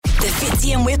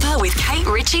Fitzy and Whipper with Kate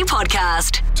Ritchie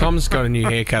podcast. Tom's got a new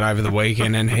haircut over the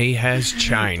weekend and he has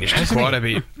changed quite a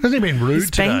bit. Hasn't he been rude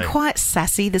He's today? been quite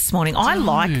sassy this morning. I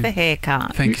like the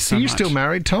haircut. Thank you so Are you much. still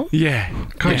married, Tom? Yeah.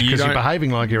 Because you you're don't- behaving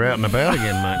like you're out and about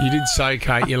again, mate. You did say,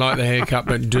 Kate, you like the haircut,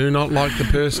 but do not like the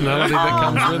personality that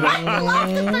comes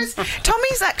with it.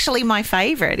 Tommy's actually my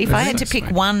favourite. If I had to pick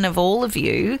one of all of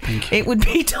you, it would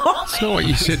be Tommy. That's not what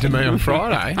you said to me on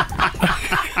Friday.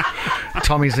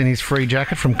 Tommy's in his free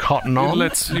jacket from Cotton On.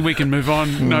 We can move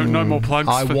on. No more plugs.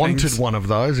 I for wanted things. one of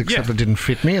those, except it didn't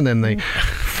fit me, and then the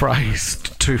phrase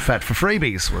 "too fat for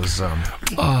freebies" was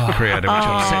created, which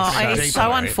upsets me It's deeply.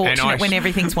 so unfortunate when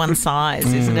everything's one size,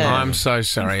 isn't it? I'm so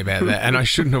sorry about that. And I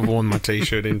shouldn't have worn my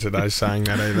T-shirt in today saying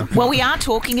that either. Well, we are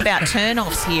talking about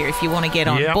turn-offs here if you want to get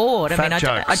on Yep. board. Fat I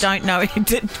jokes. don't know.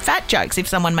 Fat jokes. If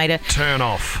someone made a Turn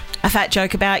off. fat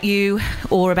joke about you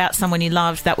or about someone you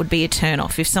loved, that would be a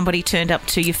turn-off. If somebody turned up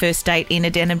to your first date in a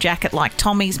denim jacket like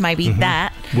Tommy's, maybe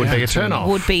that Would be a turn off.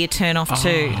 would be a turn-off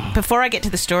too. Before I get to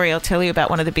the story, I'll tell you about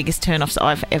one of the biggest turn-offs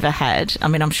I've ever had. I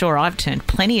mean, I'm sure I've turned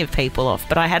plenty of people off,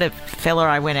 but I had a fella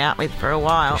I went out with for a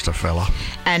while. Just a fella.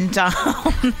 And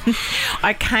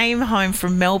I came home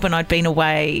from Melbourne. I'd been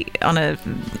away on it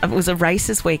was a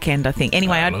races weekend, I think.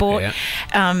 Anyway, I'd look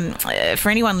bought, for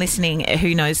anyone listening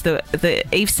who knows, the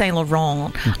Yves Saint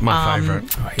Laurent My favourite.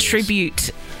 yes.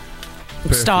 tribute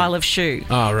style of shoe.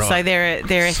 Oh, right. So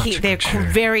they're Such a they're good shoe.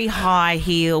 very high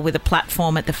heel with a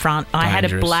platform at the front. I had a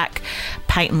Dangerous. black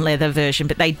patent leather version,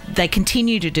 but they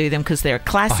continue to do them because they're a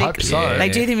classic. I hope so. They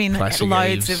Yeah, do them in classic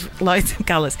loads Yves. of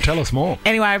colours. Tell us more.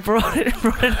 Anyway, I brought it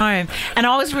home, and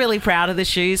I was really proud of the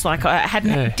shoes. Like I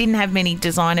didn't have many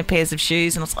designer pairs of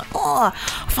shoes, and I was like, oh,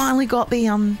 I finally got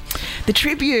the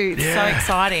tribute. So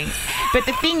exciting. But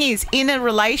the thing is, in a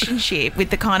relationship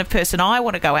with the kind of person I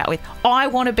want to go out with, I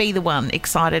want to be the one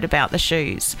excited about the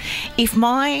shoes. If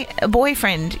my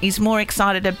boyfriend is more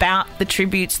excited about the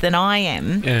tributes than I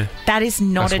am, that is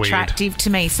not That's weird. attractive to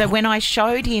me. So when I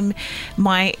showed him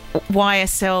my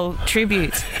YSL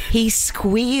tributes, he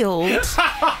squealed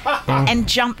and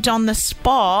jumped on the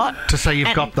spot To say you've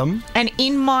and- got them. And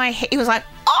in my head, he was like,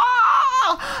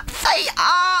 oh, they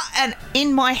are. And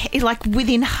in my head, like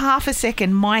within half a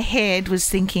second, my head was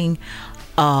thinking,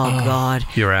 oh, God,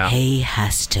 You're out. he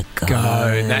has to go.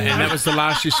 And that was the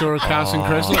last you saw of Carson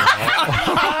Kressley.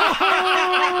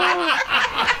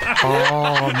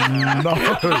 Oh,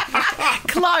 no.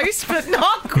 Close, but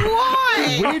not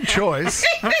quite. Weird choice.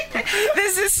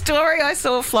 There's a story I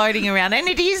saw floating around, and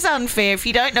it is unfair if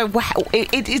you don't know. Wow,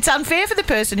 it's unfair for the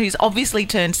person who's obviously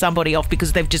turned somebody off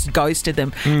because they've just ghosted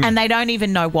them and they don't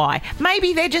even know why.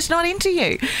 Maybe they're just not into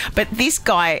you. But this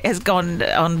guy has gone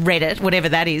on Reddit, whatever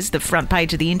that is, the front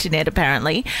page of the internet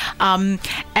apparently,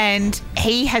 and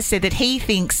he has said that he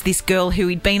thinks this girl who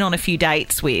he'd been on a few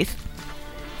dates with,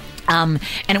 and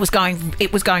it was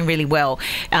going really well.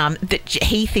 That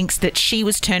he thinks that she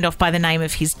was turned off by the name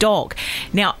of his dog.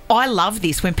 Now, I love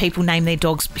this when people name their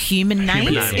dogs human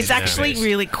names. names, It's yeah. actually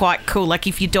really quite cool. Like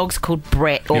if your dog's called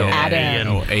Brett or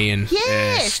Adam. Or Ian.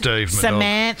 Yes. Steve, my dog.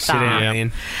 Samantha. Sit down,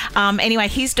 Ian. Anyway,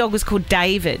 his dog was called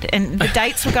David, and the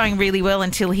dates were going really well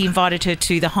until he invited her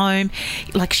to the home.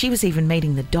 Like she was even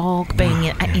meeting the dog, being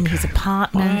in his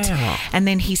apartment. Wow. And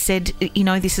then he said,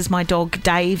 this is my dog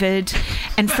David.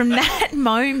 And from that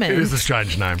moment, It is a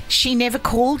strange name. she never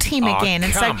called him again.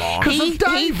 And come so on. Because of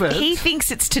David? he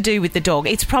thinks it's to do with the dog.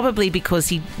 It's probably because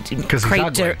he Because he's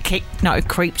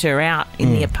creeped her out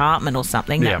in the apartment or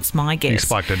something. Yeah. That's my He guess.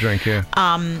 spiked a drink, yeah.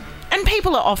 And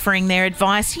people are offering their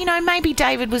advice. Maybe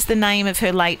David was the name of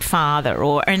her late father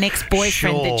or an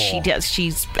ex-boyfriend that Sure.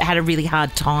 she's had a really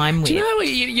hard time with. Do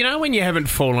you know when you haven't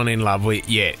fallen in love with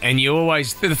yet, and you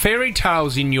always the fairy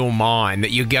tales in your mind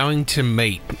that you're going to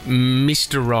meet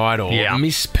Mr. Right or Yeah.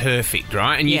 Miss Perfect,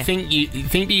 right? And Yeah. you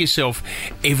think to yourself,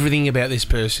 everything about this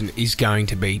person is going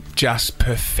to be just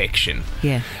perfection.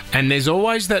 Yeah. And there's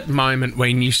always that moment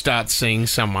when you start seeing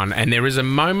someone, and there is a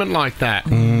moment like that,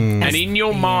 and in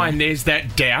your mind there's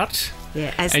that doubt.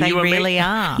 Yeah, as And they you really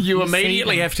are. You You see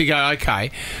immediately them. have to go, okay,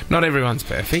 not everyone's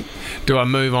perfect. Do I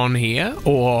move on here,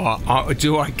 or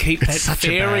do I keep that such a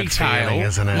fairy bad tale feeling,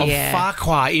 isn't it? of Yeah.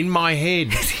 Farquhar in my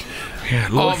head? Yeah,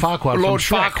 Lord Of Farquhar from Lord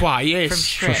Shrek. Farquhar, yes,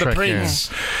 From Shrek. the Shrek, prince.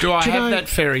 Do I Do you have know, that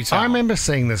fairy tale? I remember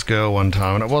seeing this girl one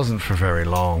time, and it wasn't for very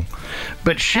long.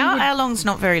 But she would, How long's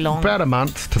not very long? about a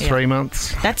month to 3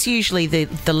 months. That's usually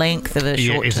the length of a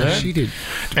Yeah, short is term. it? She did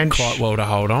And quite well to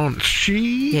hold on.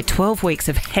 She... Yeah, 12 weeks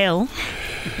of hell.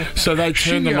 So they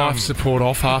turned the life support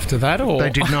off after that, or They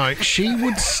did know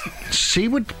she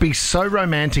would be so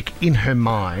romantic in her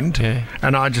mind,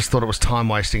 and I just thought it was time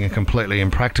wasting and completely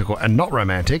impractical and not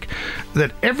romantic.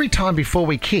 That every time before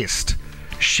we kissed,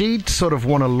 she'd sort of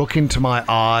want to look into my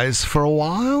eyes for a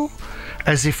while,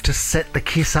 as if to set the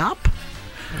kiss up.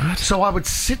 What? So I would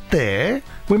sit there.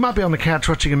 We might be on the couch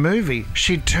watching a movie.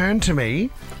 She'd turn to me.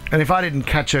 And if I didn't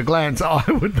catch her glance, I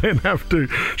would then have to...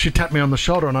 She'd tap me on the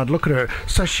shoulder and I'd look at her.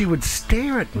 So she would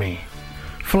stare at me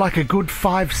for like a good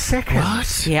 5 seconds.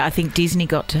 What? Yeah, I think Disney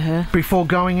got to her. Before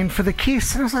going in for the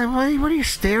kiss. And I was like, what are you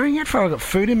staring at for? I got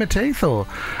food in my teeth or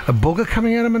a booger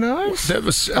coming out of my nose? That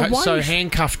was so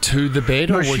handcuffed to the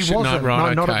bed, or was she wasn't.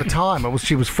 Not at the time.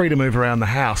 She was free to move around the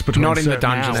house. Not in the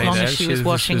dungeon hours. either. As long as she was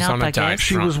washing up, I guess.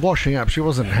 She was washing up. She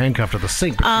wasn't handcuffed to the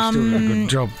sink, but she still did a good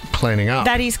job cleaning up.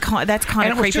 That's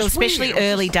kind of creepy, especially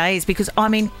early days, because, I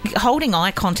mean, holding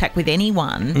eye contact with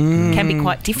anyone can be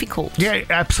quite difficult. Yeah,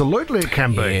 absolutely it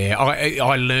can be. Yeah,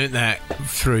 I learnt that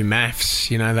through maths.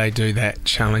 You know, they do that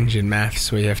challenge in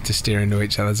maths where you have to stare into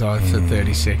each other's eyes for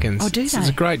 30 seconds. Oh, do they? It's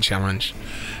a great challenge.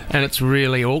 And it's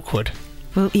really awkward.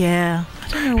 Well, yeah. I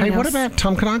don't know What about,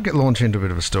 Tom, can I launch into a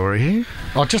bit of a story here?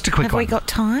 Oh, just a quick Have one. we got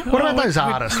time? What about those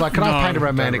artists? Like, can I paint a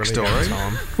romantic story?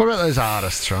 What about those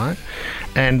artists, right?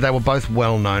 And they were both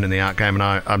well known in the art game, and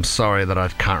I'm sorry that I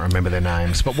can't remember their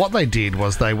names. But what they did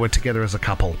was they were together as a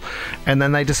couple, and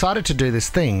then they decided to do this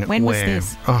thing. When was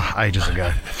this? Oh, ages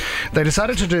ago. They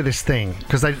decided to do this thing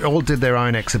because they all did their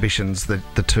own exhibitions, the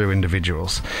two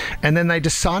individuals, and then they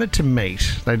decided to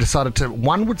meet. They decided to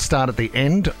one would start at the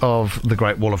end of the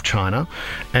Great Wall of China,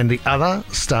 and the other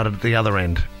started at the other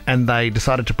end, and they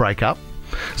decided to break up.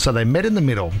 So they met in the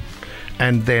middle,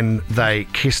 and then they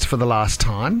kissed for the last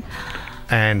time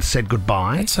and said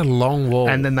goodbye. It's a long walk.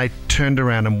 And then they turned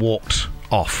around and walked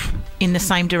off. In the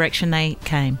same direction they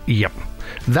came. Yep.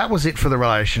 That was it for the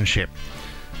relationship.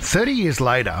 30 years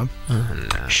later,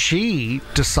 she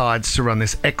decides to run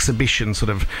this exhibition,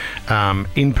 sort of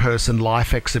in-person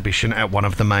life exhibition at one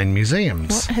of the main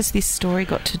museums. What has this story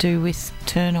got to do with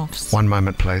turn-offs? One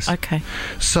moment, please. Okay.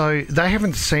 So they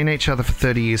haven't seen each other for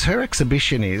 30 years. Her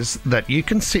exhibition is that you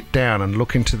can sit down and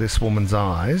look into this woman's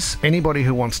eyes. Anybody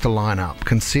who wants to line up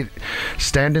can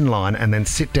stand in line and then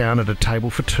sit down at a table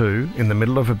for two in the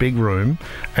middle of a big room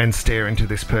and stare into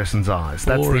this person's eyes.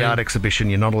 That's the art exhibition.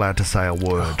 You're not allowed to say a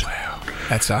word. Oh, wow.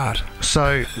 That's art.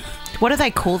 So... What do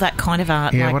they call that kind of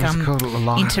art? Yeah, like, what is it called? It's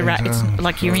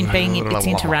like you're it's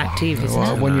interactive, isn't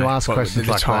it? When you ask questions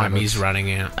the like time that, is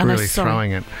running out. Really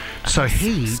throwing it. So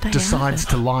he decides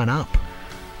to line up.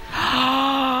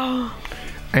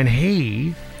 And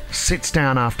he sits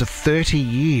down after 30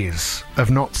 years of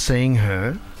not seeing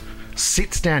her,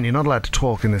 sits down. You're not allowed to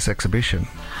talk in this exhibition.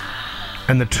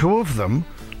 And the two of them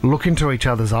look into each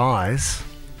other's eyes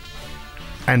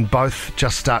and both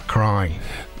just start crying.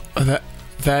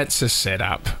 That's a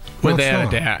setup,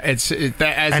 without a doubt. As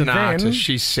an artist,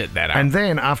 she set that up. And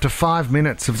then, after 5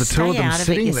 minutes of the two of them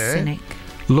sitting there,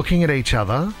 looking at each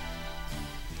other...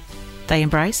 They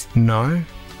embrace? No.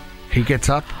 He gets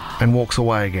up and walks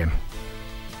away again.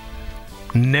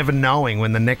 Never knowing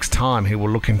when the next time he will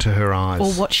look into her eyes.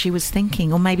 Or what she was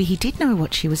thinking. Or maybe he did know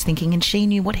what she was thinking and she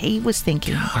knew what he was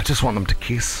thinking. I just want them to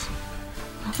kiss.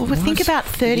 Well, think about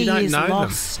 30 years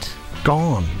lost.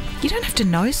 Gone. You don't have to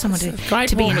know someone to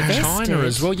be invested. China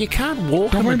as well. You can't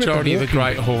walk a majority of the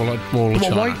Great Wall of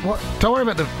China. Don't worry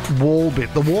about the wall bit.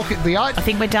 I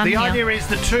think we're done The here. idea is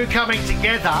the two coming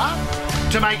together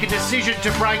to make a decision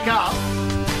to break up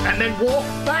and then walk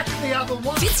back the other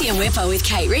way. Fitzy and Whipper with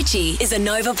Kate Ritchie is a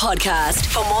Nova podcast.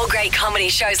 For more great comedy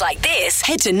shows like this,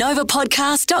 head to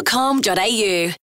novapodcast.com.au.